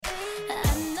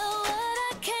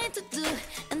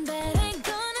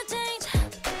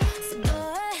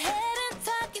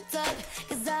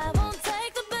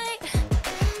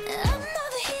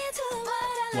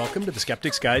Welcome to the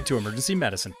Skeptic's Guide to Emergency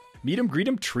Medicine. Meet 'em, greet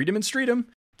 'em, treat 'em, and street 'em.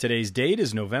 Today's date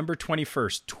is November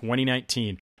 21st,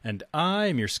 2019, and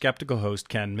I'm your skeptical host,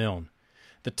 Ken Milne.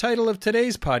 The title of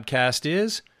today's podcast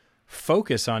is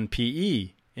Focus on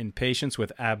PE in Patients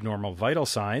with Abnormal Vital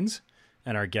Signs,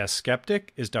 and our guest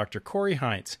skeptic is Dr. Corey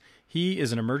Heinz. He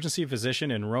is an emergency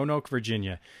physician in Roanoke,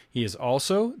 Virginia. He is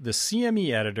also the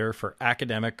CME editor for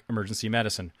Academic Emergency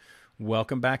Medicine.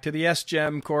 Welcome back to the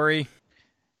SGEM, Corey.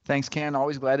 Thanks, Ken.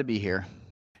 Always glad to be here.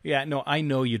 Yeah, no, I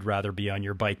know you'd rather be on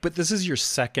your bike, but this is your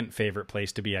second favorite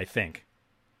place to be, I think.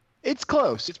 It's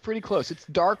close. It's pretty close. It's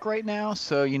dark right now,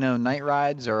 so, night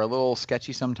rides are a little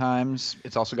sketchy sometimes.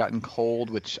 It's also gotten cold,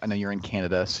 which I know you're in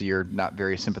Canada, so you're not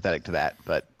very sympathetic to that,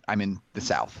 but I'm in the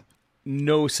South.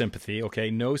 No sympathy, okay?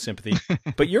 No sympathy.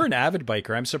 But you're an avid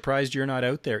biker. I'm surprised you're not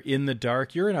out there in the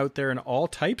dark. You're out there in all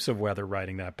types of weather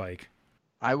riding that bike.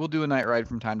 I will do a night ride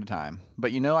from time to time,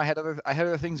 but I had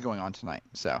other things going on tonight,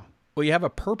 so. Well, you have a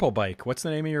purple bike. What's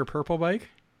the name of your purple bike?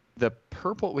 The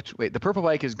purple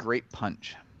bike is Grape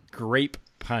Punch. Grape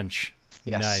Punch.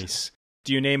 Yes. Nice.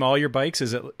 Do you name all your bikes?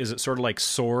 Is it sort of like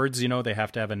swords, they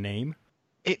have to have a name?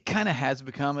 It kind of has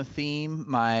become a theme.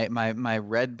 My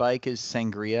red bike is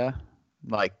Sangria,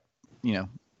 like,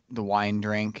 the wine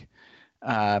drink.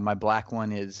 My black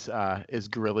one is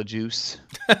Gorilla Juice.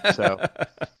 So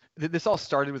this all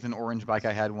started with an orange bike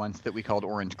I had once that we called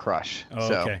Orange Crush.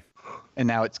 Oh, okay. And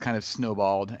now it's kind of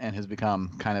snowballed and has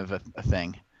become kind of a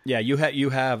thing. Yeah, you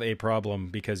have a problem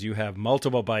because you have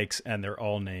multiple bikes and they're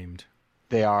all named.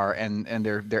 They are, and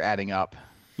they're adding up.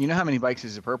 You know how many bikes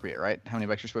is appropriate, right? How many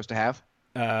bikes you're supposed to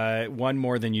have? One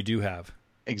more than you do have.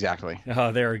 Exactly.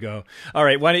 Oh, there we go. All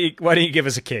right, why don't you give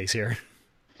us a case here?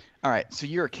 All right, so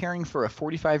you're caring for a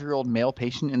 45-year-old male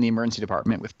patient in the emergency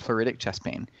department with pleuritic chest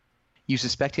pain. You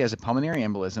suspect he has a pulmonary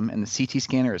embolism, and the CT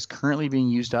scanner is currently being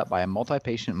used up by a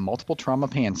multi-patient multiple trauma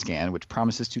pan scan, which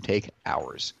promises to take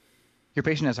hours. Your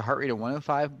patient has a heart rate of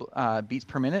 105 beats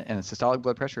per minute and a systolic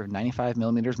blood pressure of 95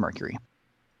 millimeters mercury.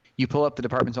 You pull up the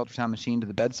department's ultrasound machine to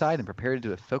the bedside and prepare to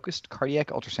do a focused cardiac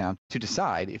ultrasound to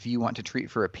decide if you want to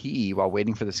treat for a PE while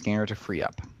waiting for the scanner to free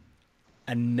up.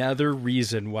 Another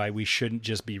reason why we shouldn't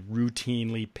just be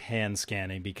routinely pan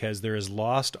scanning, because there is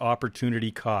lost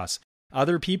opportunity costs.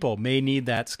 Other people may need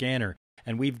that scanner,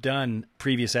 and we've done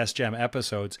previous SGEM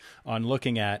episodes on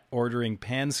looking at ordering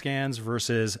pan scans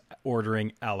versus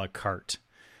ordering a la carte.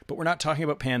 But we're not talking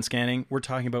about pan scanning, we're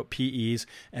talking about PEs,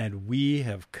 and we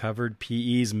have covered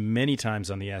PEs many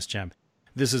times on the SGEM.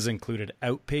 This has included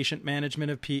outpatient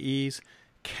management of PEs,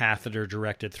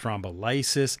 catheter-directed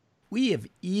thrombolysis. We have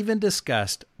even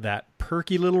discussed that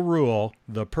perky little rule,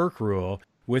 the PERK rule,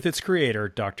 with its creator,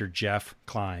 Dr. Jeff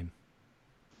Klein.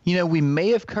 We may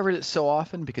have covered it so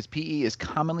often because PE is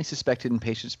commonly suspected in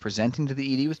patients presenting to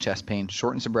the ED with chest pain,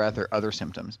 shortness of breath, or other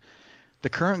symptoms. The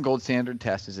current gold standard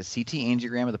test is a CT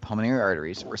angiogram of the pulmonary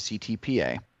arteries, or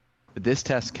CTPA, but this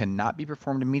test cannot be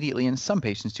performed immediately in some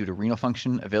patients due to renal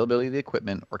function, availability of the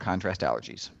equipment, or contrast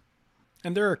allergies.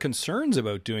 And there are concerns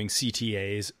about doing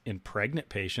CTAs in pregnant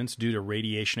patients due to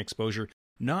radiation exposure,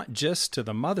 not just to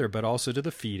the mother, but also to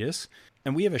the fetus.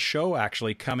 And we have a show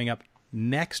actually coming up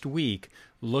next week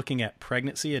looking at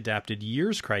pregnancy-adapted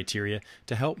years criteria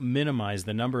to help minimize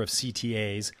the number of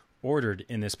CTAs ordered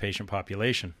in this patient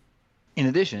population. In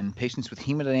addition, patients with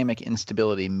hemodynamic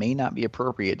instability may not be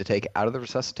appropriate to take out of the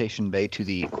resuscitation bay to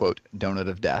the, quote, donut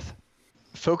of death.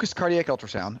 Focused cardiac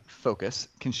ultrasound, FOCUS,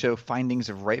 can show findings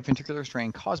of right ventricular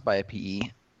strain caused by a PE,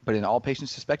 but in all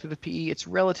patients suspected of PE, it's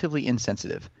relatively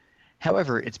insensitive.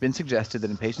 However, it's been suggested that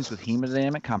in patients with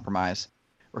hemodynamic compromise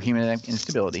or hemodynamic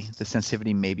instability, the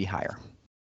sensitivity may be higher.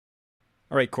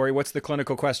 All right, Corey, what's the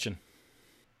clinical question?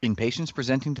 In patients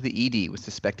presenting to the ED with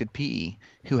suspected PE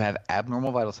who have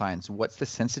abnormal vital signs, what's the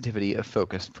sensitivity of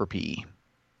FOCUS for PE?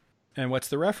 And what's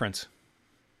the reference?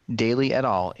 Daly et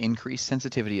al. Increased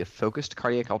sensitivity of focused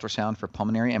cardiac ultrasound for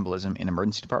pulmonary embolism in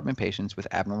emergency department patients with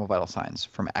abnormal vital signs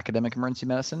from Academic Emergency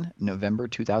Medicine, November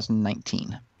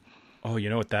 2019. Oh, you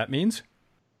know what that means?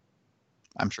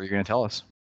 I'm sure you're going to tell us.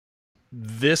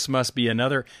 This must be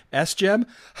another SGEM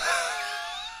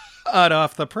hot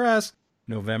off the press.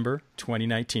 November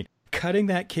 2019. Cutting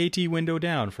that KT window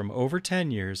down from over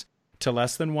 10 years to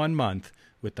less than 1 month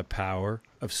with the power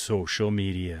of social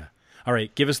media. All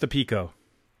right, give us the PICO.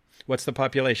 What's the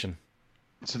population?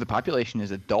 So the population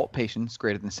is adult patients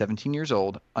greater than 17 years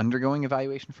old undergoing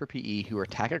evaluation for PE who are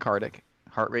tachycardic,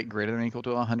 heart rate greater than or equal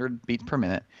to 100 beats per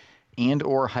minute, and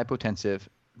or hypotensive,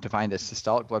 defined as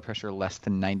systolic blood pressure less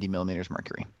than 90 millimeters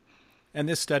mercury. And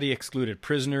this study excluded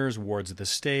prisoners, wards of the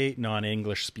state,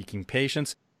 non-English speaking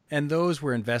patients, and those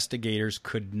where investigators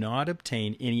could not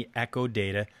obtain any echo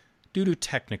data due to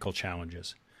technical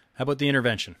challenges. How about the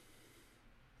intervention?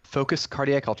 Focus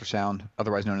cardiac ultrasound,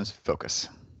 otherwise known as FOCUS.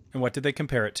 And what did they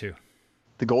compare it to?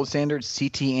 The gold standard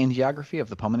CT angiography of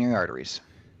the pulmonary arteries.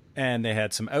 And they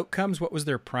had some outcomes. What was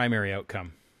their primary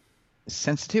outcome?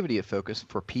 Sensitivity of FOCUS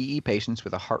for PE patients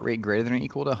with a heart rate greater than or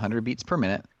equal to 100 beats per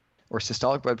minute or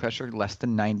systolic blood pressure less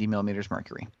than 90 millimeters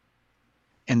mercury,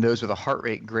 and those with a heart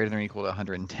rate greater than or equal to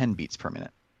 110 beats per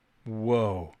minute.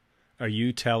 Whoa. Are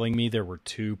you telling me there were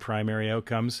two primary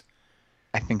outcomes?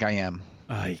 I think I am.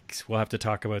 Yikes. We'll have to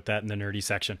talk about that in the nerdy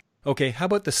section. Okay, how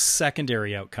about the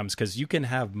secondary outcomes? Because you can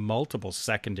have multiple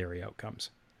secondary outcomes.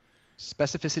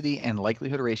 Specificity and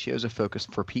likelihood ratios of FOCUS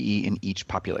for PE in each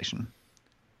population.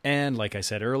 And like I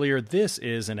said earlier, this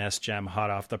is an SGEM hot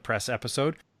off the press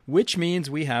episode, which means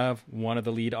we have one of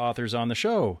the lead authors on the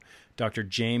show. Dr.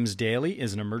 James Daly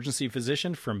is an emergency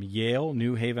physician from Yale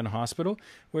New Haven Hospital,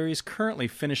 where he's currently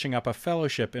finishing up a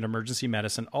fellowship in emergency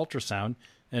medicine ultrasound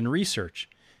and research.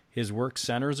 His work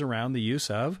centers around the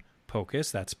use of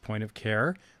POCUS, that's point of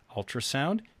care,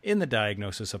 ultrasound, in the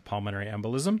diagnosis of pulmonary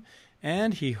embolism,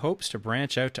 and he hopes to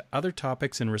branch out to other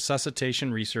topics in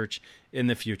resuscitation research in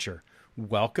the future.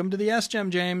 Welcome to the SGEM,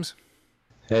 James.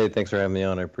 Hey, thanks for having me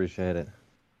on. I appreciate it.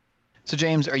 So,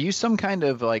 James, are you some kind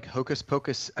of like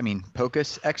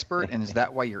POCUS expert, and is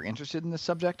that why you're interested in this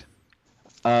subject?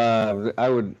 I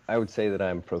would say that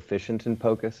I'm proficient in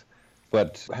POCUS,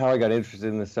 but how I got interested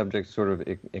in this subject sort of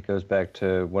it goes back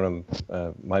to one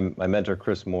of my mentor,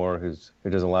 Chris Moore, who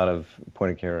does a lot of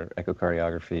point of care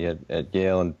echocardiography at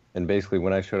Yale, and basically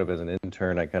when I showed up as an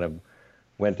intern, I kind of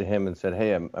went to him and said,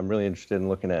 hey, I'm really interested in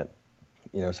looking at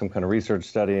some kind of research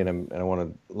study, and I want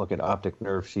to look at optic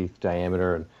nerve sheath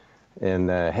diameter and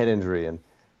head injury. And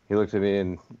he looked at me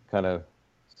and kind of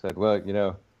said, well,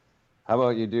 how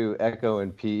about you do echo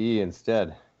and PE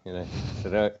instead? I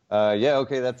said, yeah,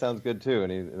 okay, that sounds good too.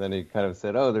 And then he kind of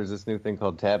said, oh, there's this new thing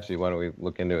called TAPSE. Why don't we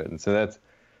look into it? And so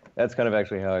that's kind of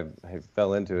actually how I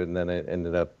fell into it. And then I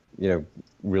ended up,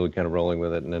 really kind of rolling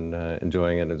with it and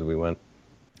enjoying it as we went.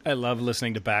 I love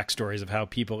listening to backstories of how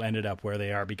people ended up where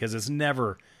they are, because it's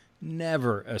never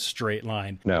a straight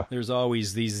line. No. There's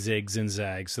always these zigs and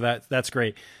zags. So that's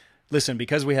great. Listen,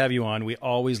 because we have you on, we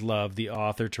always love the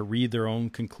author to read their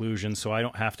own conclusions, so I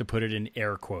don't have to put it in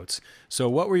air quotes. So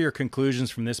what were your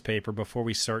conclusions from this paper before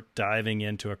we start diving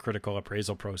into a critical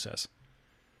appraisal process?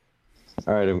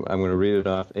 All right, I'm going to read it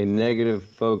off. A negative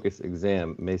focus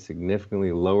exam may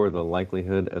significantly lower the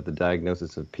likelihood of the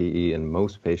diagnosis of PE in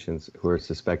most patients who are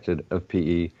suspected of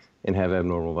PE and have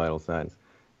abnormal vital signs.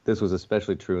 This was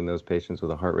especially true in those patients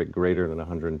with a heart rate greater than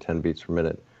 110 beats per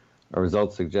minute. Our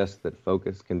results suggest that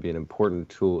focus can be an important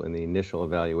tool in the initial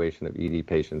evaluation of ED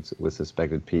patients with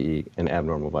suspected PE and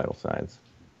abnormal vital signs.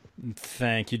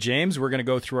 Thank you, James. We're going to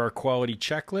go through our quality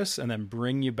checklist and then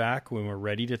bring you back when we're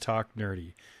ready to talk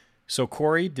nerdy. So,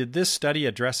 Corey, did this study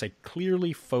address a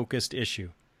clearly focused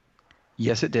issue?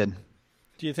 Yes, it did.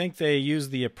 Do you think they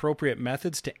used the appropriate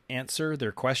methods to answer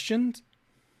their questions?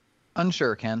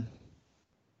 Unsure, Ken.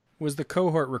 Was the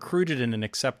cohort recruited in an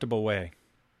acceptable way?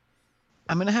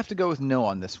 I'm going to have to go with no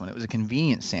on this one. It was a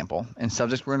convenient sample, and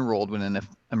subjects were enrolled when an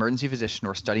emergency physician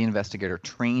or study investigator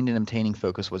trained in obtaining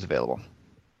focus was available.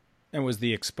 And was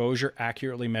the exposure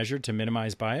accurately measured to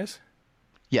minimize bias?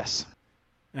 Yes.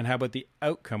 And how about the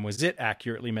outcome? Was it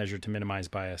accurately measured to minimize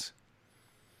bias?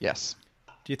 Yes.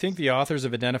 Do you think the authors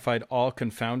have identified all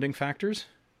confounding factors?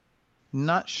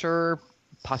 Not sure.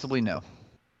 Possibly no.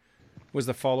 Was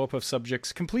the follow-up of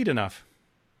subjects complete enough?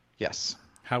 Yes.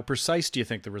 How precise do you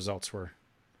think the results were?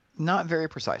 Not very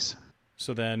precise.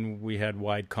 So then we had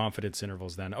wide confidence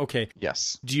intervals then. Okay.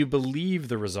 Yes. Do you believe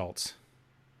the results?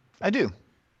 I do.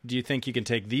 Do you think you can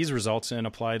take these results and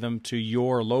apply them to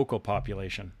your local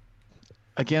population?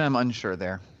 Again, I'm unsure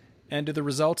there. And do the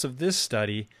results of this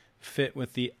study fit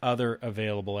with the other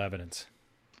available evidence?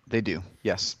 They do,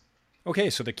 yes. Okay,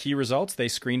 so the key results, they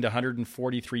screened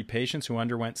 143 patients who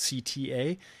underwent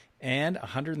CTA, and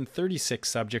 136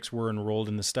 subjects were enrolled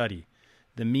in the study.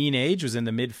 The mean age was in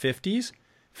the mid-50s,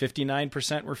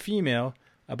 59% were female,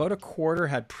 about a quarter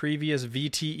had previous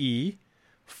VTE,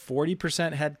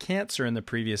 40% had cancer in the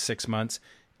previous 6 months,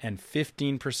 and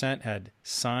 15% had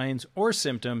signs or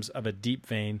symptoms of a deep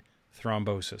vein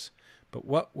thrombosis. But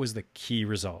what was the key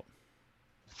result?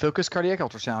 Focus cardiac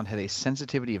ultrasound had a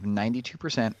sensitivity of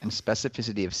 92% and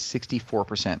specificity of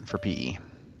 64% for PE.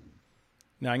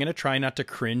 Now, I'm going to try not to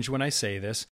cringe when I say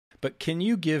this, but can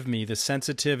you give me the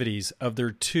sensitivities of their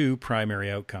two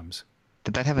primary outcomes?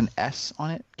 Did that have an S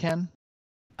on it, Ken?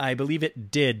 I believe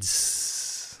it did.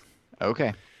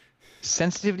 Okay.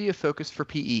 Sensitivity of focus for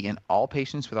PE in all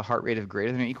patients with a heart rate of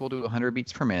greater than or equal to 100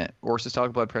 beats per minute or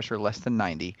systolic blood pressure less than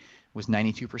 90 was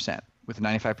 92%, with a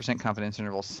 95% confidence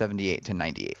interval 78 to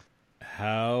 98.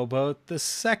 How about the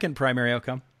second primary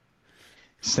outcome?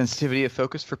 Sensitivity of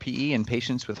focus for PE in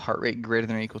patients with heart rate greater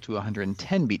than or equal to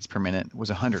 110 beats per minute was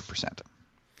 100%.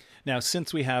 Now,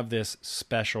 since we have this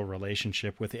special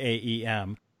relationship with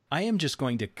AEM, I am just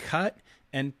going to cut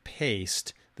and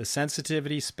paste the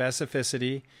sensitivity,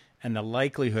 specificity, and the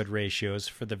likelihood ratios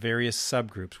for the various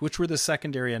subgroups, which were the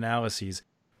secondary analyses,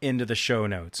 into the show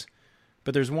notes.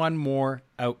 But there's one more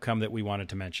outcome that we wanted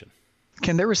to mention.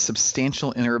 Ken, there was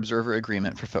substantial inter-observer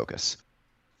agreement for focus,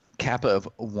 kappa of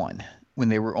 1, when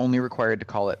they were only required to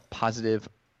call it positive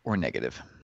or negative.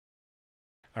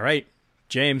 All right.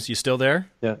 James, you still there?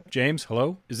 Yeah. James,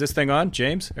 hello? Is this thing on?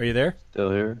 James, are you there?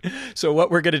 Still here. So what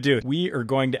we're going to do, we are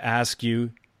going to ask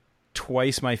you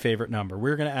twice my favorite number.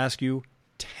 We're going to ask you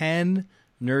 10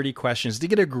 nerdy questions to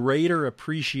get a greater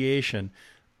appreciation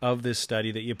of this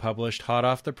study that you published hot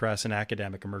off the press in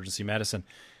Academic Emergency Medicine.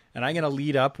 And I'm going to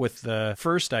lead up with the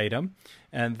first item,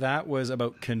 and that was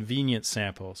about convenience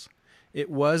samples. It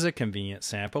was a convenient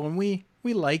sample, and we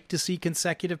like to see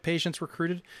consecutive patients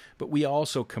recruited, but we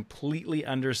also completely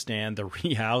understand the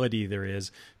reality there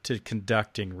is to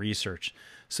conducting research.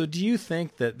 So do you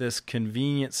think that this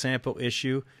convenient sample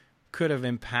issue could have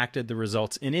impacted the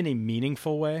results in any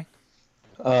meaningful way?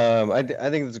 I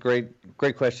think it's a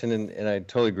great question, and I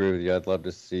totally agree with you. I'd love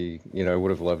to see, I would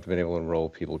have loved to be able to enroll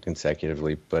people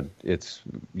consecutively, but it's,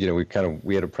 we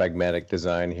had a pragmatic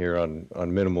design here on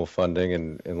minimal funding,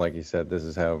 and like you said, this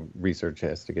is how research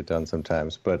has to get done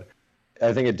sometimes. But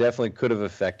I think it definitely could have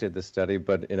affected the study,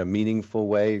 but in a meaningful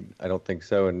way, I don't think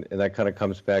so. And that kind of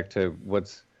comes back to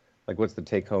what's the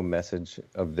take-home message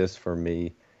of this for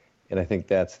me, and I think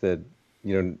that's that,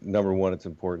 number one, it's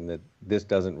important that this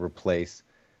doesn't replace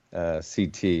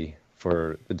CT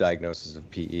for the diagnosis of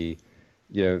PE.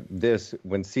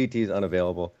 When CT is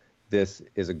unavailable, this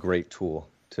is a great tool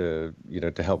to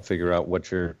help figure out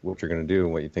what you're going to do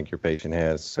and what you think your patient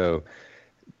has. So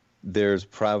there's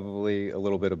probably a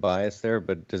little bit of bias there,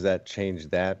 but does that change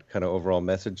that kind of overall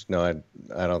message? No,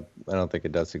 I don't think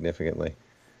it does significantly.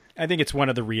 I think it's one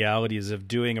of the realities of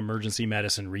doing emergency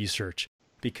medicine research,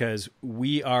 because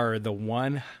we are the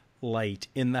one light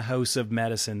in the house of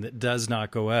medicine that does not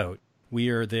go out. We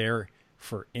are there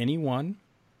for anyone,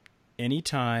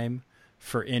 anytime,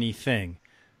 for anything.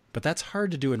 But that's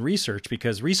hard to do in research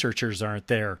because researchers aren't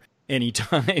there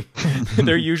anytime.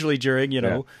 They're usually during,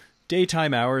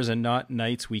 daytime hours and not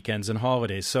nights, weekends, and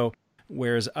holidays. So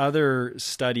whereas other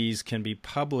studies can be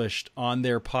published on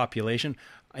their population,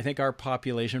 I think our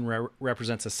population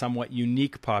represents a somewhat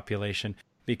unique population,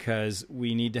 because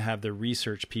we need to have the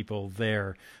research people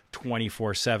there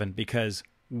 24/7 because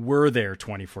we're there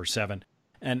 24/7.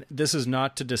 And this is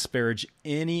not to disparage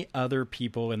any other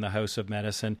people in the house of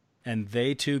medicine, and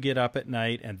they too get up at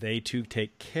night and they too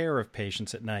take care of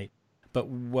patients at night. But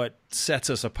what sets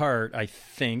us apart, I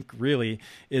think, really,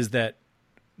 is that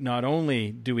not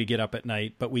only do we get up at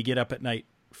night, but we get up at night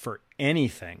for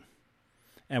anything,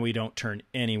 and we don't turn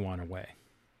anyone away.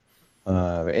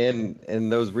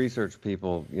 And those research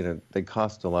people, they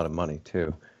cost a lot of money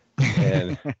too.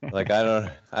 And I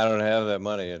don't have that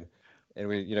money. And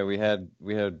we had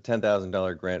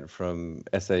 $10,000 grant from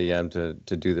SAEM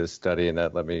to do this study, and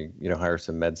that let me, hire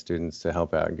some med students to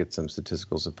help out and get some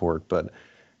statistical support. But,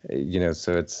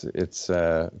 so it's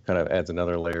kind of adds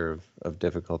another layer of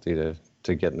difficulty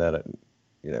to getting that,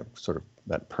 sort of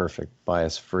that perfect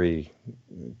bias-free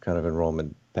kind of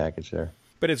enrollment package there.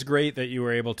 But it's great that you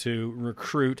were able to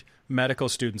recruit medical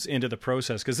students into the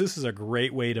process, because this is a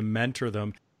great way to mentor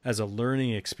them as a learning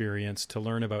experience to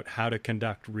learn about how to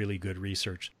conduct really good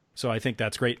research. So I think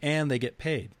that's great. And they get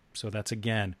paid. So that's,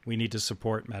 again, we need to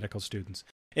support medical students.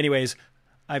 Anyways,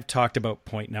 I've talked about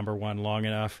point number 1 long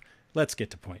enough. Let's get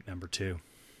to point number 2.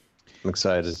 I'm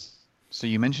excited. So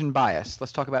you mentioned bias.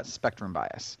 Let's talk about spectrum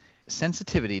bias.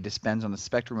 Sensitivity depends on the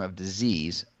spectrum of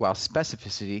disease, while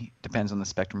specificity depends on the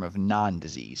spectrum of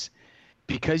non-disease.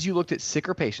 Because you looked at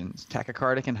sicker patients,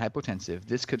 tachycardic and hypotensive,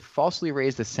 this could falsely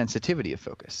raise the sensitivity of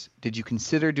focus. Did you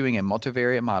consider doing a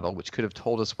multivariate model which could have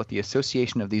told us what the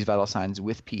association of these vital signs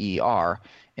with PE are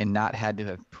and not had to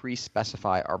have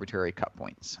pre-specify arbitrary cut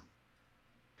points?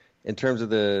 In terms of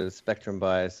the spectrum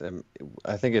bias,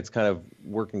 I think it's kind of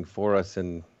working for us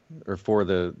for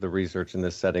the research in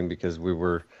this setting, because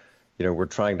we're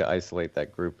trying to isolate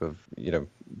that group of,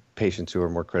 patients who are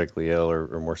more critically ill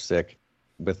or more sick,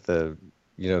 with the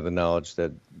knowledge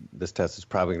that this test is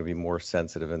probably going to be more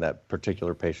sensitive in that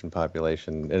particular patient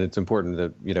population. And it's important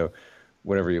that,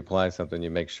 whenever you apply something,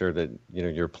 you make sure that,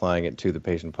 you're applying it to the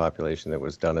patient population that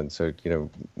was done. And so,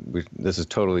 this is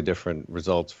totally different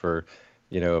results for,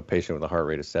 a patient with a heart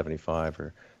rate of 75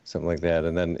 or something like that.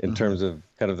 And then in terms of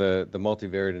kind of the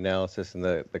multivariate analysis and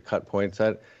the cut points,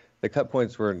 the cut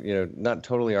points were, not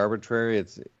totally arbitrary.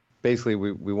 It's basically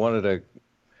we wanted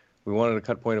a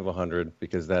cut point of 100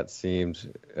 because that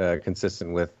seemed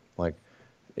consistent with like,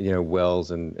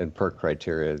 Wells and PERC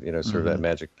criteria, sort of that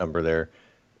magic number there.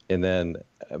 And then,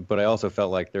 but I also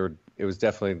felt like it was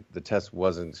definitely, the test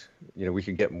wasn't, we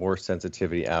could get more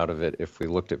sensitivity out of it if we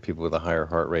looked at people with a higher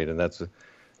heart rate. And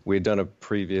we had done a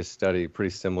previous study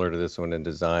pretty similar to this one in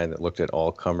design that looked at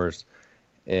all comers.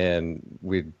 And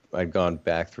I'd gone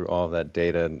back through all of that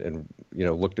data and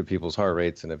looked at people's heart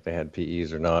rates and if they had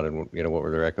PEs or not, and, what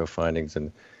were their echo findings.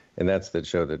 And that's that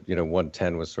showed that,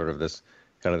 110 was sort of this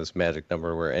magic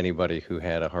number where anybody who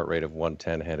had a heart rate of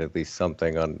 110 had at least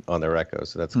something on their echo.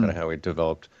 So that's kind of how we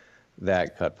developed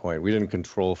that cut point. We didn't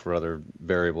control for other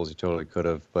variables. You totally could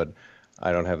have, but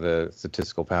I don't have the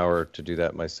statistical power to do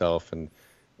that myself. And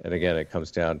again, it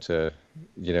comes down to,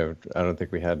 I don't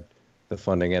think we had the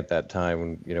funding at that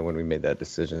time when we made that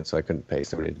decision. So I couldn't pay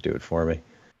somebody to do it for me.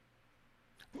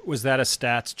 Was that a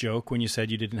stats joke when you said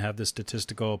you didn't have the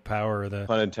statistical power or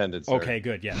the unintended, sir? Okay,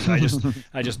 good. Yes.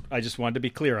 I just wanted to be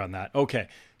clear on that. Okay.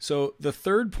 So the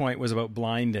third point was about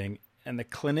blinding and the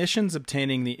clinicians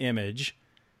obtaining the image,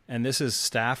 and this is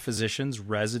staff, physicians,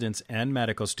 residents, and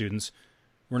medical students,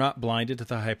 were not blinded to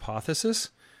the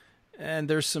hypothesis. And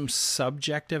there's some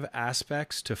subjective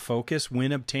aspects to focus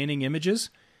when obtaining images.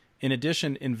 In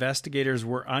addition, investigators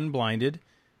were unblinded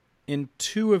in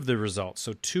 2 of the results.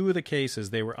 So 2 of the cases,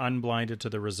 they were unblinded to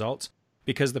the results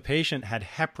because the patient had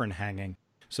heparin hanging.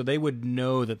 So they would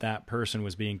know that that person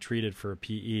was being treated for a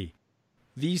PE.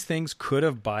 These things could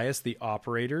have biased the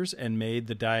operators and made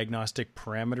the diagnostic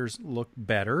parameters look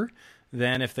better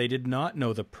than if they did not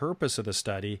know the purpose of the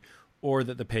study or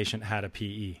that the patient had a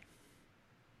PE.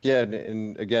 Yeah,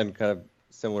 and again, kind of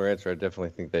similar answer. I definitely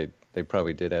think they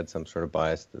probably did add some sort of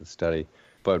bias to the study.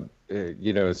 But,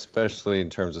 especially in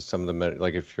terms of some of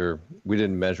the, we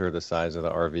didn't measure the size of the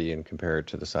RV and compare it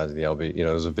to the size of the LV.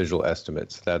 Those are visual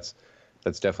estimates. That's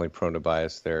definitely prone to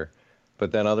bias there.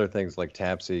 But then other things like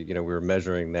TAPSE, we were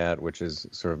measuring that, which is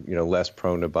sort of, less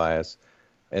prone to bias.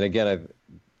 And again,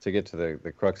 to get to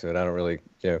the crux of it, I don't really,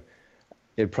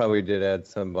 it probably did add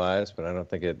some bias, but I don't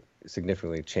think it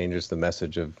significantly changes the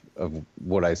message of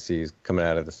what I see coming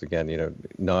out of this. Again,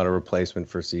 not a replacement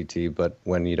for CT, but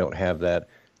when you don't have that,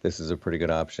 this is a pretty good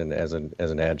option as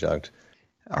an adjunct.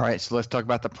 All right, so let's talk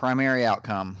about the primary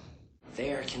outcome.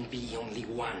 There can be only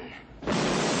one.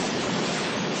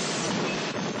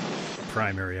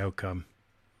 Primary outcome.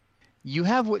 You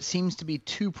have what seems to be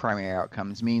 2 primary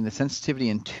outcomes, meaning the sensitivity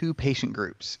in 2 patient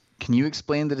groups. Can you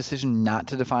explain the decision not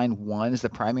to define one as the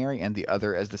primary and the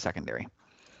other as the secondary?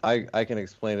 I can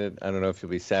explain it. I don't know if you'll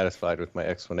be satisfied with my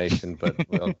explanation, but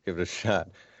I'll give it a shot.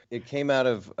 It came out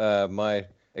of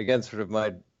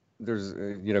there's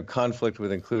conflict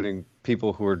with including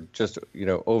people who are just,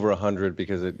 over 100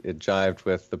 because it jived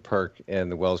with the PERC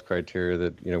and the Wells criteria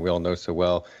that, we all know so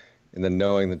well. And then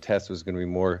knowing the test was going to be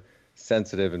more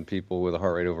sensitive in people with a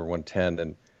heart rate over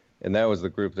 110. And that was the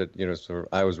group that, sort of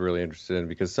I was really interested in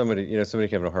because somebody can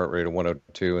have a heart rate of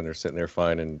 102 and they're sitting there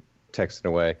fine and texting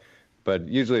away. But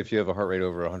usually if you have a heart rate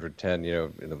over 110,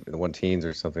 in the 1 teens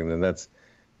or something, then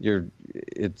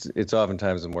it's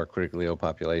oftentimes a more critically ill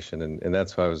population. And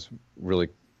that's what I was really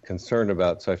concerned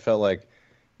about. So I felt like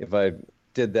if I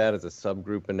did that as a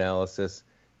subgroup analysis,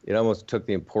 it almost took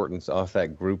the importance off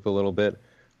that group a little bit,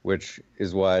 which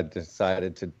is why I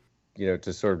decided to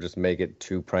sort of just make it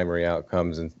 2 primary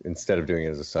outcomes instead of doing it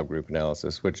as a subgroup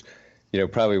analysis, which,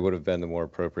 probably would have been the more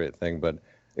appropriate thing. But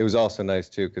it was also nice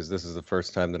too, because this is the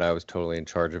first time that I was totally in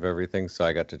charge of everything. So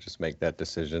I got to just make that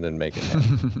decision and make it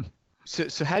happen.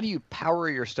 So how do you power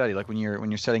your study? Like when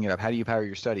you're setting it up, how do you power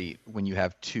your study when you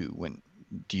have 2? When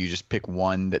do you just pick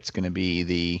one that's going to be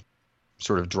the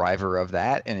sort of driver of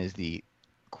that and is the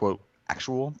quote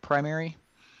actual primary?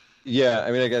 Yeah,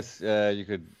 I mean, I guess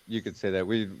you could say that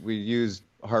we used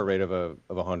a heart rate of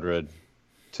 100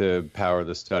 to power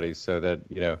the study, so that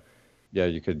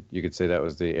you could say that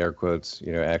was the air quotes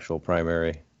actual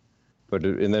primary,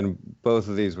 and then both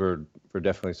of these were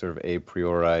definitely sort of a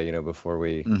priori before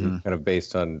we kind of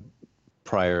based on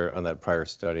that prior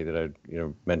study that I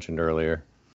mentioned earlier.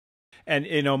 And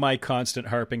my constant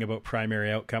harping about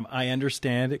primary outcome, I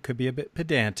understand it could be a bit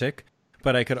pedantic.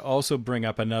 But I could also bring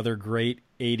up another great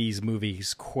 80s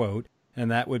movies quote, and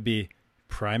that would be,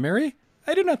 primary?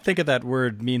 I do not think that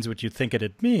word means what you think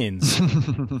it means.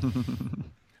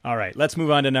 All right, let's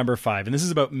move on to number 5. And this is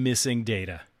about missing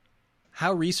data.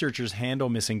 How researchers handle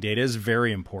missing data is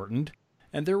very important.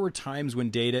 And there were times when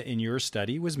data in your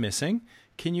study was missing.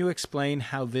 Can you explain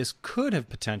how this could have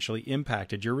potentially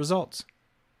impacted your results?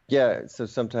 Yeah, so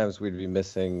sometimes we'd be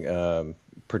missing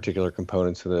particular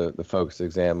components of the focus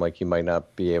exam, like you might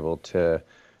not be able to,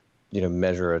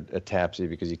 measure a TAPSE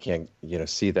because you can't,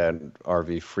 see that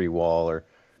RV free wall,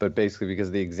 but basically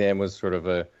because the exam was sort of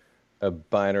a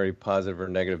binary positive or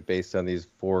negative based on these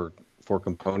four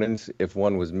components. If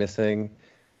one was missing,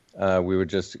 we would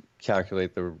just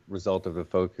calculate the result of the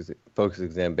focus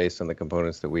exam based on the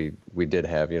components that we did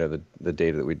have, the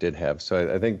data that we did have.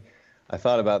 So I think I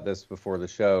thought about this before the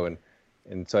show,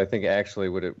 and so I think actually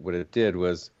what it did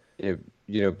was it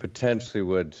potentially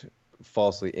would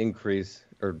falsely increase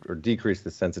or decrease the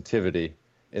sensitivity,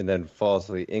 and then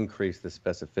falsely increase the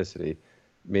specificity.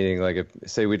 Meaning, like, if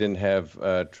say we didn't have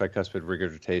tricuspid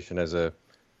regurgitation as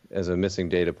a missing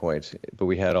data point, but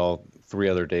we had all 3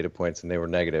 other data points and they were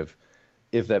negative.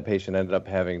 If that patient ended up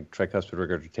having tricuspid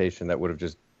regurgitation, that would have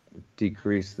just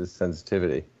decreased the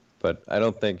sensitivity. But I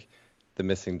don't think the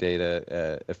missing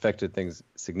data affected things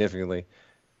significantly,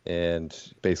 and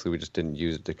basically we just didn't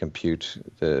use it to compute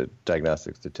the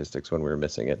diagnostic statistics when we were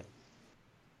missing it.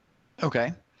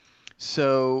 Okay,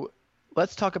 so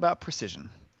let's talk about precision.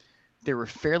 There were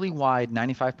fairly wide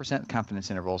 95%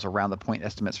 confidence intervals around the point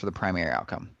estimates for the primary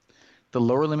outcome. The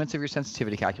lower limits of your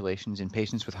sensitivity calculations in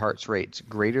patients with heart rates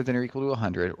greater than or equal to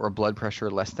 100 or blood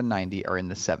pressure less than 90 are in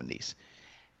the 70s.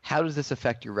 How does this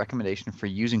affect your recommendation for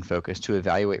using Focus to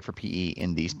evaluate for PE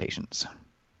in these patients?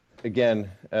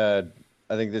 Again,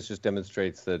 I think this just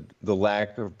demonstrates that the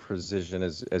lack of precision,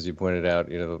 as you pointed out,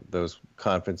 those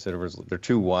confidence intervals, they're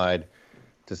too wide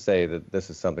to say that this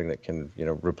is something that can,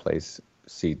 replace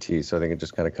CT. So I think it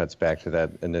just kind of cuts back to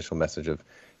that initial message of,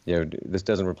 this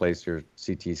doesn't replace your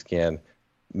CT scan.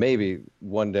 Maybe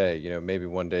one day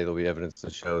there'll be evidence to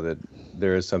show that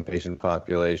there is some patient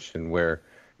population where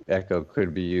echo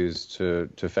could be used to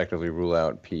effectively rule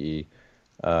out PE.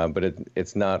 But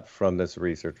it's not from this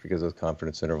research because those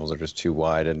confidence intervals are just too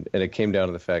wide. And it came down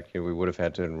to the fact, we would have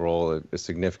had to enroll a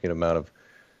significant amount of,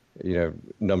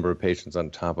 number of patients on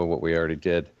top of what we already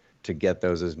did to get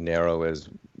those as narrow as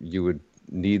you would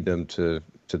need them to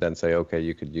then say, okay,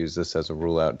 you could use this as a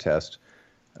rule-out test.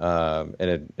 And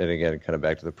again, kind of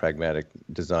back to the pragmatic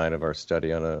design of our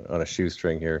study on a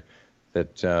shoestring here,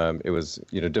 that it was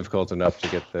difficult enough to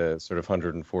get the sort of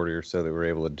 140 or so that we were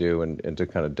able to do, and to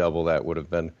kind of double that would have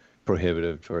been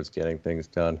prohibitive towards getting things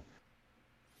done.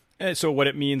 And so what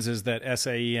it means is that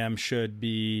SAEM should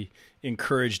be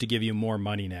encouraged to give you more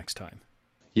money next time.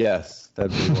 Yes,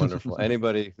 that'd be wonderful.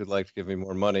 Anybody who'd like to give me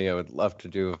more money, I would love to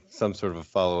do some sort of a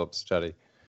follow-up study.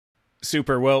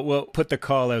 Super. Well, we'll put the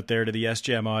call out there to the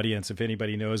SGEM audience. If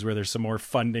anybody knows where there's some more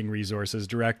funding resources,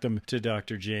 direct them to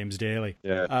Dr. James Daly.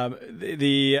 Yeah.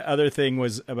 The other thing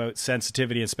was about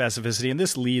sensitivity and specificity, and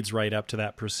this leads right up to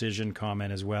that precision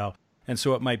comment as well. And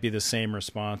so it might be the same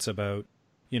response about,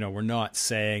 we're not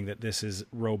saying that this is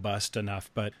robust enough,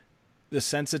 but the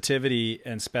sensitivity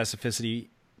and specificity,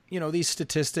 these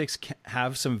statistics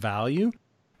have some value,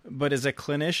 but as a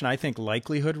clinician, I think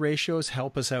likelihood ratios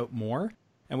help us out more.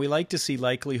 And we like to see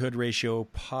likelihood ratio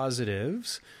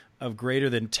positives of greater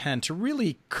than 10 to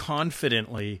really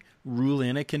confidently rule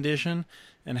in a condition,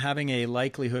 and having a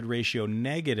likelihood ratio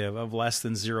negative of less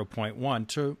than 0.1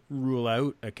 to rule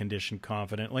out a condition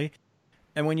confidently.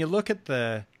 And when you look at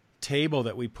the table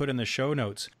that we put in the show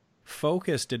notes,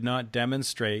 Focus did not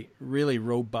demonstrate really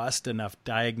robust enough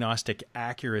diagnostic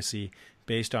accuracy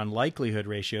based on likelihood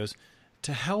ratios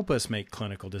to help us make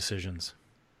clinical decisions.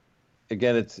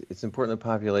 Again, it's important the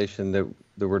population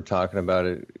that we're talking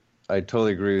about. I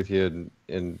totally agree with you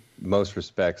in most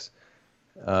respects.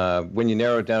 When you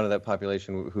narrow it down to that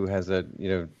population who has that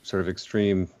sort of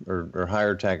extreme or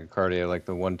higher tachycardia, like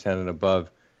the 110 and above,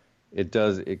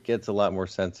 it gets a lot more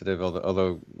sensitive.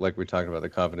 Although like we talked about, the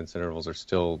confidence intervals are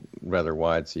still rather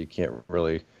wide, so you can't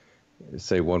really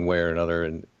say one way or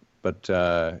another.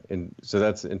 So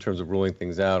that's in terms of ruling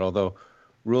things out. Although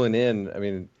ruling in, I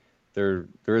mean, there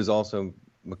is also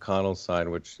McConnell's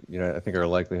sign, which I think our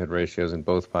likelihood ratios in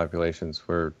both populations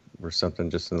were something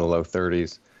just in the low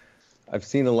 30s. I've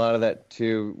seen a lot of that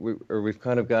too. We've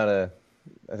kind of got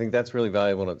I think that's really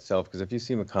valuable in itself, because if you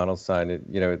see McConnell's sign,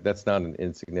 that's not an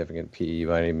insignificant PE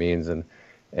by any means, and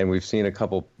we've seen a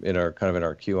couple in our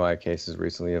QI cases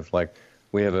recently of, like,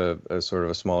 we have a sort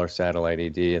of a smaller satellite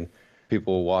ED, and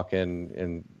people will walk in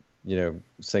and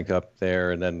sync up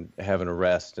there and then have an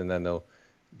arrest, and then they'll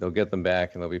they'll get them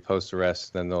back and they'll be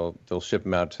post-arrest. Then they'll ship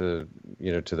them out to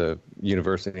to the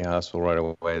university hospital right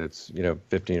away. That's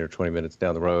 15 or 20 minutes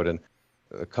down the road. And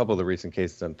a couple of the recent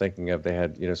cases I'm thinking of, they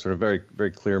had sort of very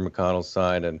very clear McConnell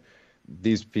sign, and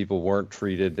these people weren't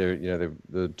treated.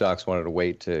 The docs wanted to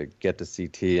wait to get to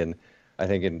CT, and I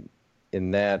think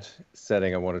in that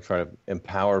setting, I want to try to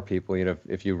empower people.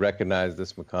 If you recognize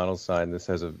this McConnell sign, this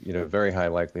has a very high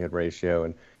likelihood ratio,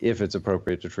 and if it's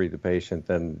appropriate to treat the patient,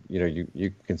 then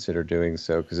you consider doing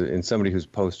so. Because in somebody who's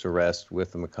post-arrest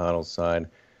with the McConnell sign,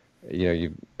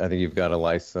 I think you've got to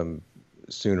lyse them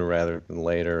sooner rather than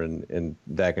later, and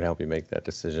that can help you make that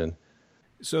decision.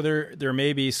 So there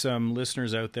may be some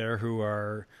listeners out there who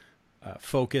are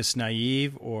focus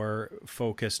naive or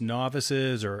focus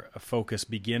novices or a focus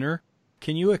beginner.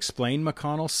 Can you explain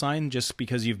McConnell's sign, just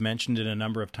because you've mentioned it a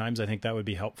number of times? I think that would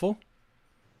be helpful.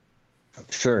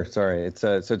 Sure. Sorry. It's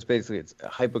it's basically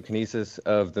hypokinesis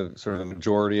of the sort of the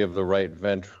majority of the right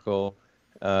ventricle,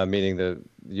 meaning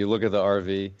you look at the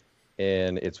RV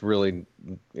and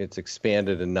it's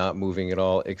expanded and not moving at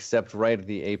all, except right at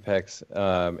the apex,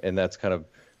 and that's kind of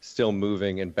still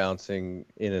moving and bouncing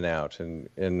in and out. And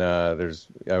I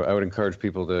would encourage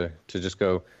people to just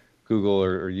go Google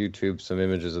or YouTube some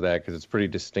images of that, because it's pretty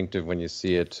distinctive when you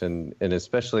see it, and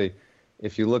especially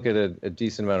if you look at a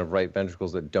decent amount of right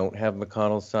ventricles that don't have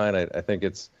McConnell's sign, I think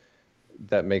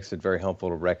that makes it very helpful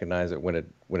to recognize it when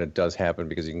it does happen,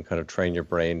 because you can kind of train your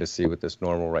brain to see what this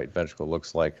normal right ventricle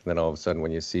looks like, and then all of a sudden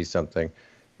when you see something,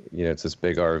 it's this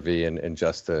big RV, and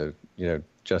just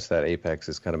that apex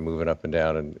is kind of moving up and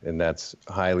down, and that's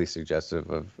highly suggestive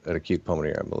of an acute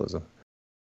pulmonary embolism.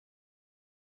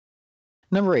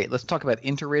 Number 8, let's talk about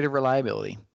inter-rater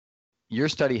reliability. Your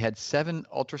study had 7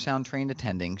 ultrasound-trained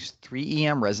attendings, 3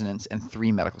 EM residents, and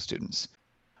 3 medical students.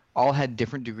 All had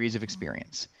different degrees of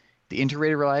experience. The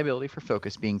inter-rater reliability for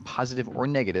focus being positive or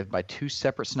negative by 2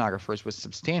 separate sonographers was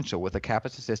substantial, with a kappa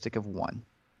statistic of 1.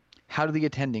 How do the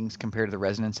attendings compare to the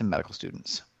residents and medical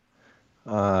students?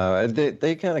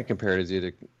 They kind of compared as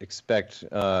you'd expect.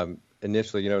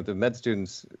 Initially, the med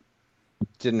students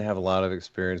didn't have a lot of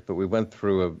experience, but we went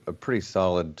through a pretty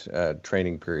solid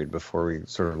training period before we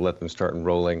sort of let them start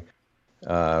enrolling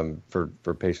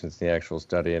for patients in the actual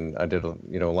study. And I did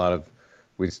a lot of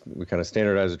we kind of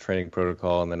standardized a training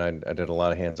protocol, and then I did a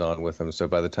lot of hands-on with them. So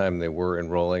by the time they were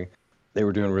enrolling, they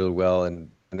were doing really well, and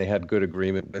they had good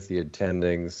agreement with the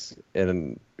attendings.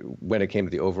 And when it came to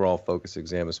the overall focus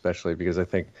exam, especially, because I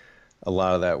think a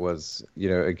lot of that was,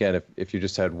 again, if you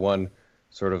just had one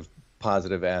sort of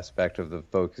positive aspect of the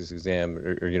focus exam,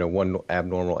 or one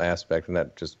abnormal aspect, and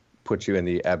that just puts you in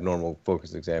the abnormal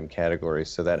focus exam category.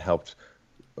 So that helped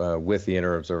with the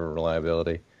inter-observer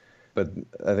reliability. But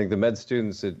I think the med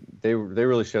students, they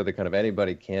really showed that kind of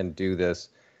anybody can do this.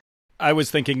 I was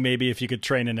thinking maybe if you could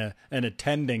train an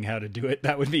attending how to do it,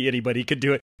 that would be anybody could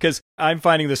do it. Because I'm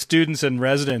finding the students and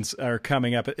residents are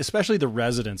coming up, especially the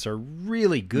residents are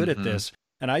really good at this.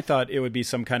 And I thought it would be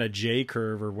some kind of J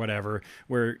curve or whatever,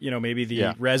 where, maybe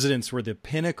the residents were the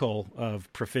pinnacle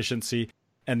of proficiency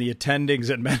and the attendings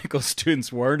and medical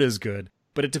students weren't as good.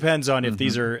 But it depends on if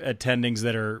these are attendings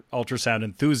that are ultrasound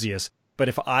enthusiasts. But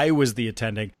if I was the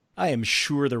attending, I am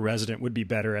sure the resident would be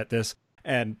better at this,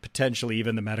 and potentially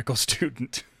even the medical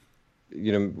student.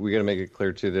 We got to make it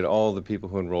clear, too, that all the people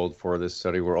who enrolled for this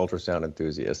study were ultrasound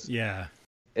enthusiasts. Yeah.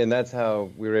 And that's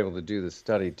how we were able to do the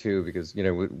study, too, because,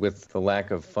 with the lack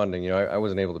of funding, I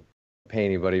wasn't able to pay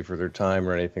anybody for their time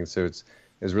or anything. So it's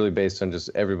really based on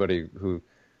just everybody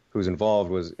who's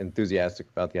involved was enthusiastic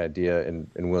about the idea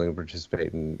and willing to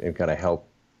participate and kind of help,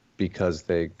 because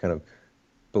they kind of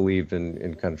believed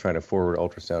in kind of trying to forward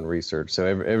ultrasound research. So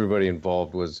everybody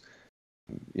involved was,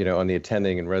 on the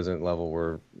attending and resident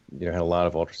level, had a lot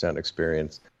of ultrasound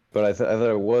experience. But I thought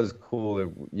it was cool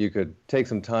that you could take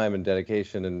some time and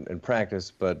dedication and practice,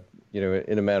 but,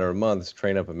 in a matter of months,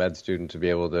 train up a med student to be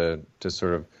able to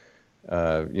sort of,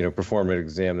 perform an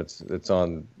exam that's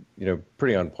on,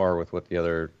 pretty on par with what the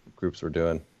other groups were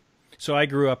doing. So I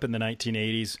grew up in the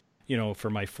 1980s, for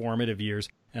my formative years,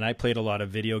 and I played a lot of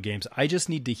video games. I just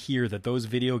need to hear that those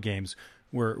video games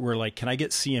were like, can I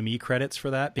get CME credits for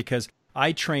that? Because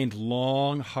I trained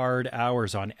long, hard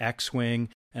hours on X-Wing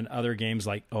and other games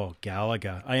like,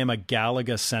 Galaga. I am a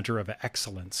Galaga Center of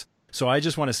Excellence. So I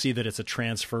just want to see that it's a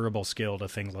transferable skill to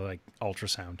things like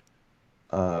ultrasound.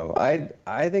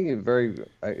 I think it very,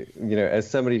 as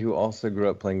somebody who also grew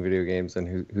up playing video games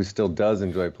and who still does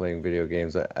enjoy playing video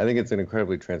games, I think it's an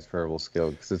incredibly transferable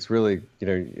skill, because it's really,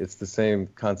 it's the same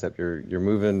concept. You're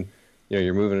moving,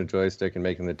 you're moving a joystick and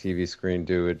making the TV screen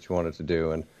do what you want it to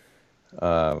do. And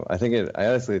I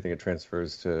honestly think it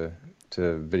transfers to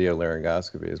to video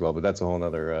laryngoscopy as well. But that's a whole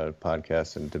other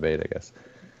podcast and debate, I guess.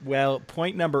 Well,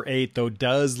 point number 8, though,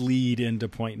 does lead into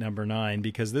point number 9,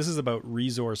 because this is about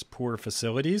resource-poor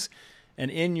facilities.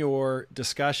 And in your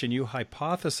discussion, you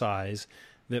hypothesize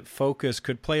that focus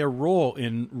could play a role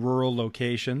in rural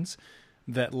locations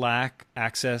that lack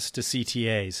access to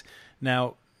CTAs.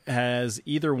 Now, has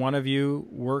either one of you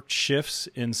worked shifts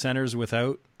in centers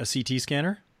without a CT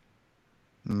scanner?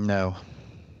 No.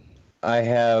 I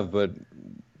have, but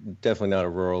definitely not a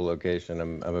rural location.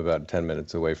 I'm about 10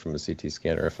 minutes away from a CT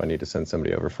scanner if I need to send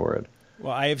somebody over for it.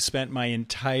 Well, I have spent my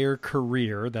entire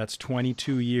career, that's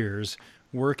 22 years,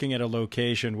 working at a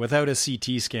location without a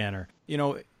CT scanner. You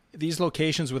know, these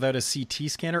locations without a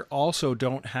CT scanner also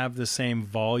don't have the same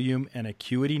volume and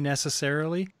acuity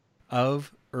necessarily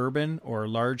of urban or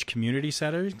large community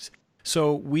settings.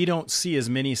 So we don't see as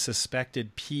many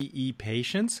suspected PE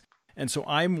patients. And so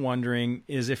I'm wondering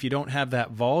is if you don't have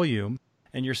that volume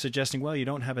and you're suggesting, well, you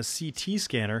don't have a CT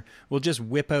scanner, we'll just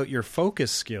whip out your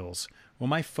focus skills. Well,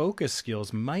 my focus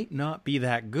skills might not be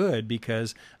that good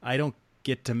because I don't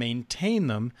get to maintain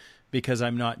them because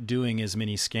I'm not doing as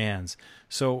many scans.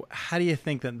 So how do you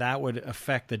think that that would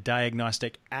affect the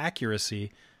diagnostic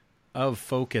accuracy of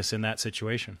focus in that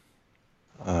situation?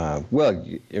 Well,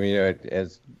 I mean,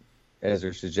 as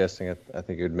you're suggesting, I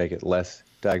think it would make it less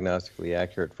diagnostically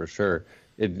accurate for sure.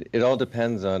 It all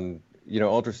depends on,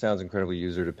 ultrasound's incredibly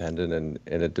user dependent,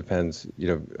 and it depends,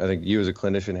 I think you as a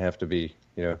clinician have to be,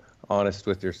 honest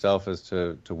with yourself as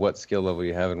to what skill level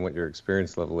you have and what your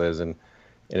experience level is. And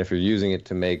if you're using it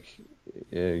to make,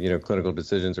 clinical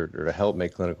decisions or to help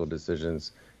make clinical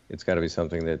decisions, it's got to be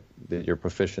something that you're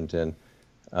proficient in.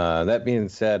 That being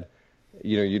said,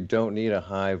 you don't need a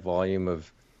high volume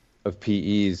of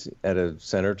PEs at a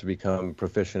center to become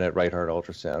proficient at right heart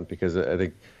ultrasound, because I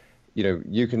think,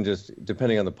 you can just,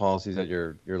 depending on the policies at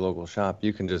your local shop,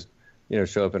 you can just,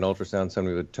 show up and ultrasound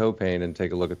somebody with toe pain and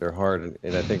take a look at their heart.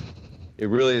 And I think it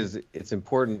really is, it's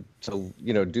important to,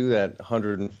 do that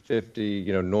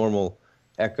 150, normal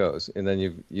echoes. And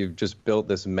then you've just built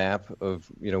this map of,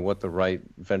 what the right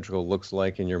ventricle looks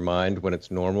like in your mind when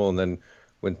it's normal. And then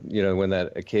when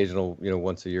that occasional,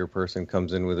 once a year person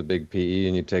comes in with a big PE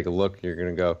and you take a look, you're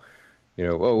going to go,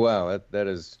 oh, wow, that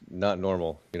is not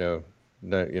normal,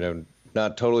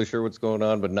 not totally sure what's going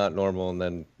on, but not normal. And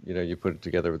then, you put it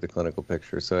together with the clinical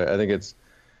picture. So I think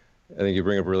you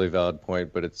bring up a really valid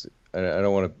point, but I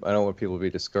don't want people to be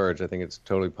discouraged. I think it's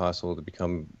totally possible to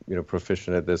become,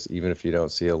 proficient at this, even if you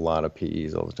don't see a lot of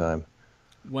PEs all the time.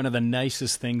 One of the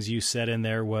nicest things you said in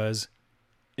there was,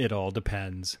 it all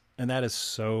depends. And that is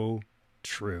so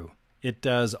true. It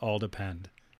does all depend.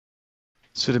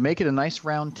 So to make it a nice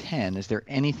round 10, is there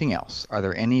anything else? Are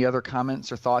there any other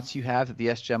comments or thoughts you have that the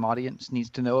SGEM audience needs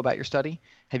to know about your study?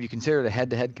 Have you considered a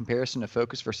head-to-head comparison of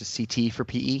focus versus CT for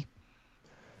PE?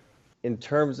 In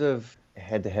terms of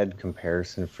head-to-head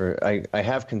comparison, I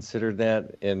have considered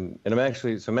that, and I'm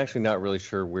actually not really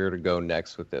sure where to go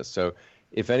next with this. So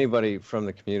if anybody from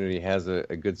the community has a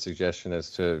good suggestion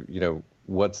as to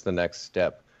what's the next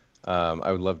step,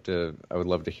 I would love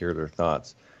to hear their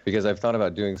thoughts, because I've thought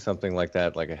about doing something like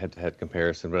that, like a head-to-head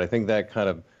comparison. But I think that kind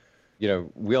of,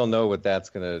 we all know what that's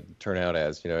going to turn out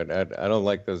as. I don't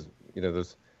like those,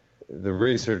 the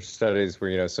research studies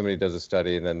where somebody does a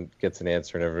study and then gets an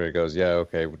answer and everybody goes, yeah,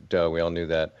 okay, duh, we all knew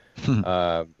that.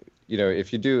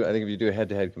 If you do a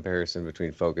head-to-head comparison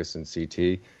between focus and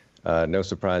CT, no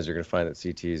surprise you're going to find that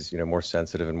CT is more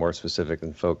sensitive and more specific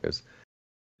than focus.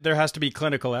 There has to be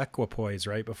clinical equipoise,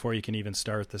 right, before you can even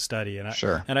start the study. And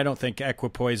sure. And I don't think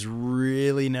equipoise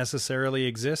really necessarily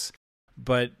exists,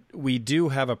 but we do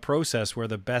have a process where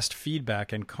the best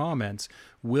feedback and comments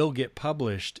will get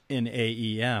published in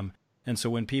AEM. And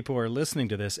so when people are listening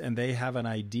to this and they have an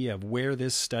idea of where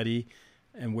this study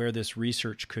and where this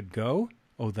research could go,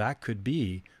 that could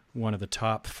be one of the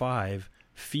top 5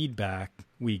 feedback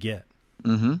we get.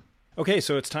 Mm-hmm. Okay,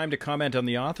 so it's time to comment on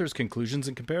the author's conclusions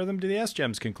and compare them to the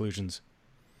SGEM's conclusions.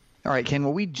 All right, Ken,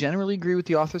 well, we generally agree with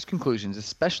the author's conclusions,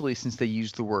 especially since they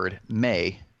use the word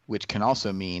may, which can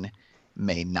also mean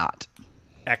may not.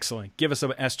 Excellent. Give us a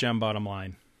SGEM bottom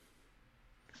line.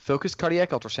 Focused cardiac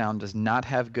ultrasound does not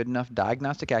have good enough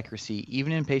diagnostic accuracy,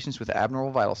 even in patients with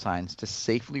abnormal vital signs, to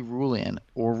safely rule in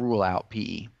or rule out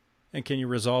PE. And can you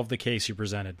resolve the case you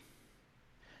presented?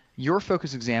 Your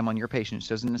focus exam on your patient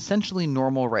shows an essentially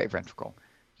normal right ventricle.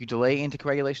 You delay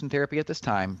anticoagulation therapy at this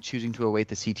time, choosing to await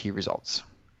the CT results.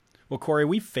 Well, Corey,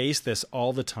 we face this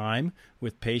all the time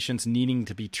with patients needing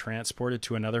to be transported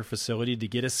to another facility to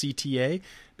get a CTA,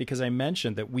 because I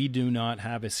mentioned that we do not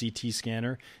have a CT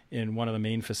scanner in one of the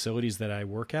main facilities that I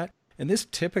work at. And this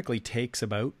typically takes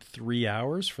about 3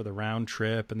 hours for the round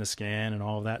trip and the scan and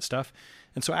all of that stuff.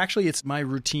 And so actually it's my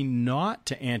routine not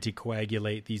to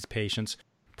anticoagulate these patients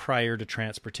prior to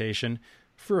transportation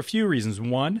for a few reasons.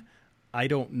 One, I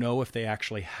don't know if they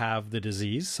actually have the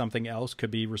disease. Something else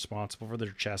could be responsible for their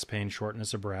chest pain,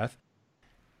 shortness of breath.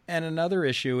 And another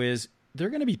issue is they're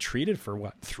going to be treated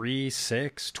for 3,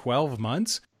 6, 12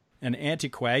 months? And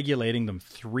anticoagulating them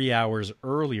 3 hours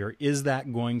earlier, is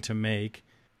that going to make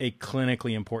a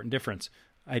clinically important difference?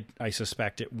 I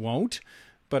suspect it won't,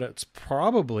 but it's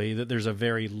probably that there's a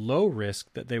very low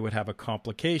risk that they would have a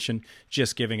complication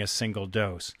just giving a single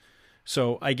dose.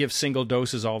 So I give single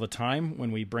doses all the time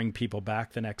when we bring people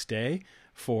back the next day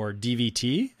for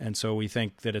DVT. And so we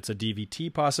think that it's a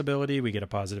DVT possibility. We get a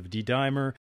positive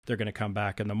D-dimer. They're going to come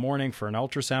back in the morning for an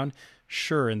ultrasound.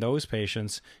 Sure, in those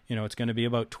patients, it's going to be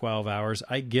about 12 hours.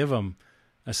 I give them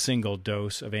a single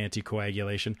dose of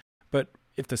anticoagulation. But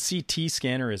if the CT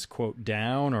scanner is, quote,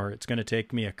 down, or it's going to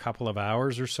take me a couple of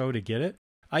hours or so to get it,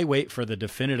 I wait for the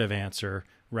definitive answer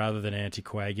rather than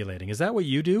anticoagulating. Is that what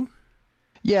you do?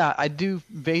 Yeah, I do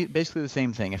basically the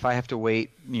same thing. If I have to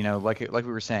wait, like we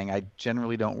were saying, I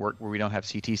generally don't work where we don't have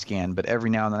CT scan, but every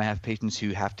now and then I have patients who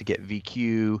have to get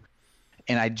VQ,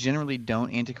 and I generally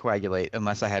don't anticoagulate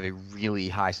unless I have a really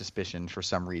high suspicion for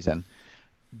some reason.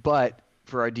 But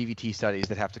for our DVT studies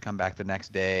that have to come back the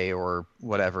next day or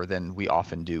whatever, then we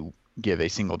often do give a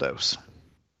single dose.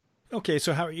 Okay,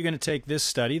 so how are you going to take this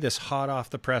study, this hot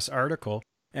off the press article,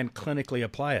 and clinically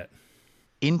apply it?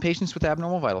 In patients with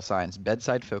abnormal vital signs,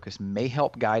 bedside focus may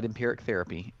help guide empiric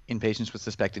therapy in patients with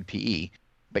suspected PE,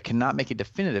 but cannot make a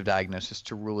definitive diagnosis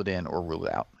to rule it in or rule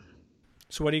it out.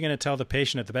 So what are you going to tell the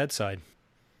patient at the bedside?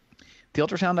 The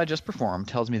ultrasound I just performed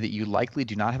tells me that you likely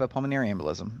do not have a pulmonary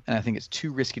embolism, and I think it's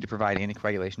too risky to provide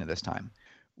anticoagulation at this time.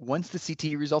 Once the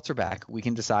CT results are back, we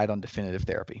can decide on definitive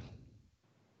therapy.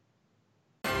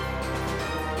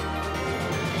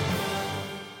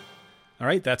 All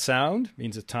right, that sound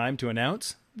means it's time to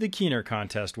announce the Keener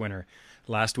Contest winner.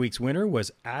 Last week's winner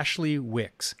was Ashley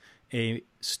Wicks, a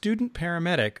student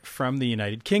paramedic from the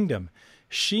United Kingdom.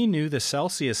 She knew the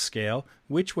Celsius scale,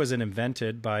 which was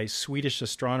invented by Swedish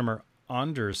astronomer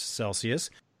Anders Celsius,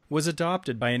 was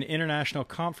adopted by an international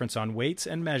conference on weights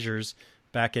and measures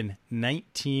back in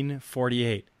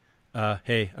 1948.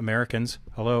 Hey, Americans,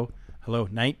 hello,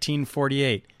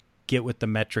 1948. Get with the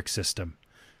metric system.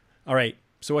 All right,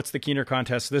 so what's the Keener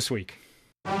Contest this week?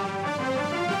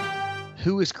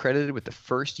 Who is credited with the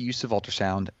first use of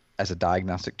ultrasound as a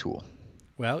diagnostic tool?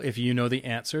 Well, if you know the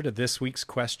answer to this week's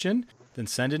question, then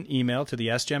send an email to the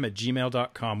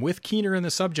sgem@gmail.com with Keener in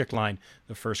the subject line.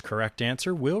 The first correct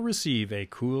answer will receive a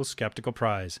cool skeptical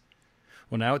prize.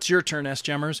 Well, now it's your turn,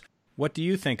 SGEMers. What do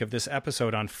you think of this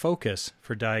episode on focus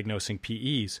for diagnosing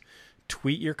PEs?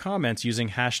 Tweet your comments using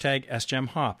hashtag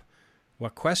SGEMHop.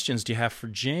 What questions do you have for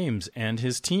James and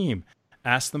his team?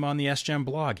 Ask them on the SGEM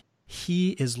blog.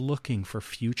 He is looking for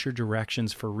future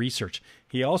directions for research.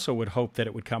 He also would hope that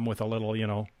it would come with a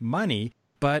little, money,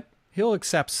 but he'll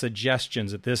accept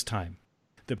suggestions at this time.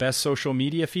 The best social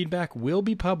media feedback will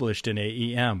be published in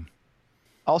AEM.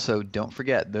 Also, don't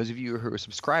forget, those of you who are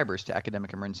subscribers to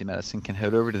Academic Emergency Medicine can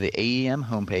head over to the AEM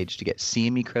homepage to get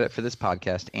CME credit for this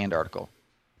podcast and article.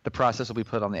 The process will be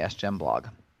put on the SGEM blog.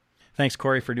 Thanks,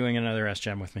 Corey, for doing another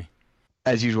SGEM with me.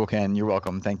 As usual, Ken, you're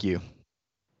welcome. Thank you.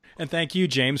 And thank you,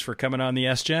 James, for coming on the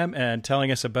SGEM and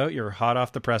telling us about your hot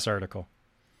off the press article.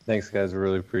 Thanks, guys. I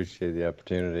really appreciate the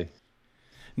opportunity.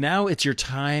 Now it's your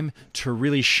time to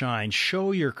really shine.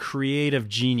 Show your creative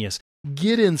genius.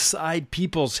 Get inside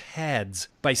people's heads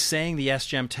by saying the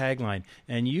SGEM tagline.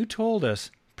 And you told us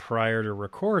prior to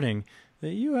recording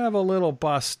that you have a little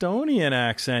Bostonian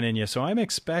accent in you, so I'm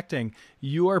expecting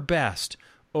your best,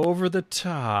 over the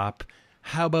top,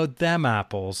 how about them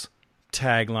apples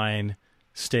tagline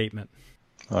statement.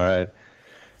 All right.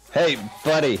 Hey,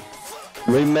 buddy,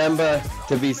 remember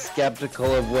to be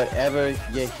skeptical of whatever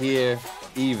you hear,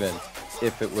 even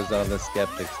if it was on the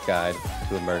Skeptic's Guide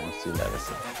to Emergency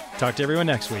Medicine. Talk to everyone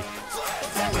next week.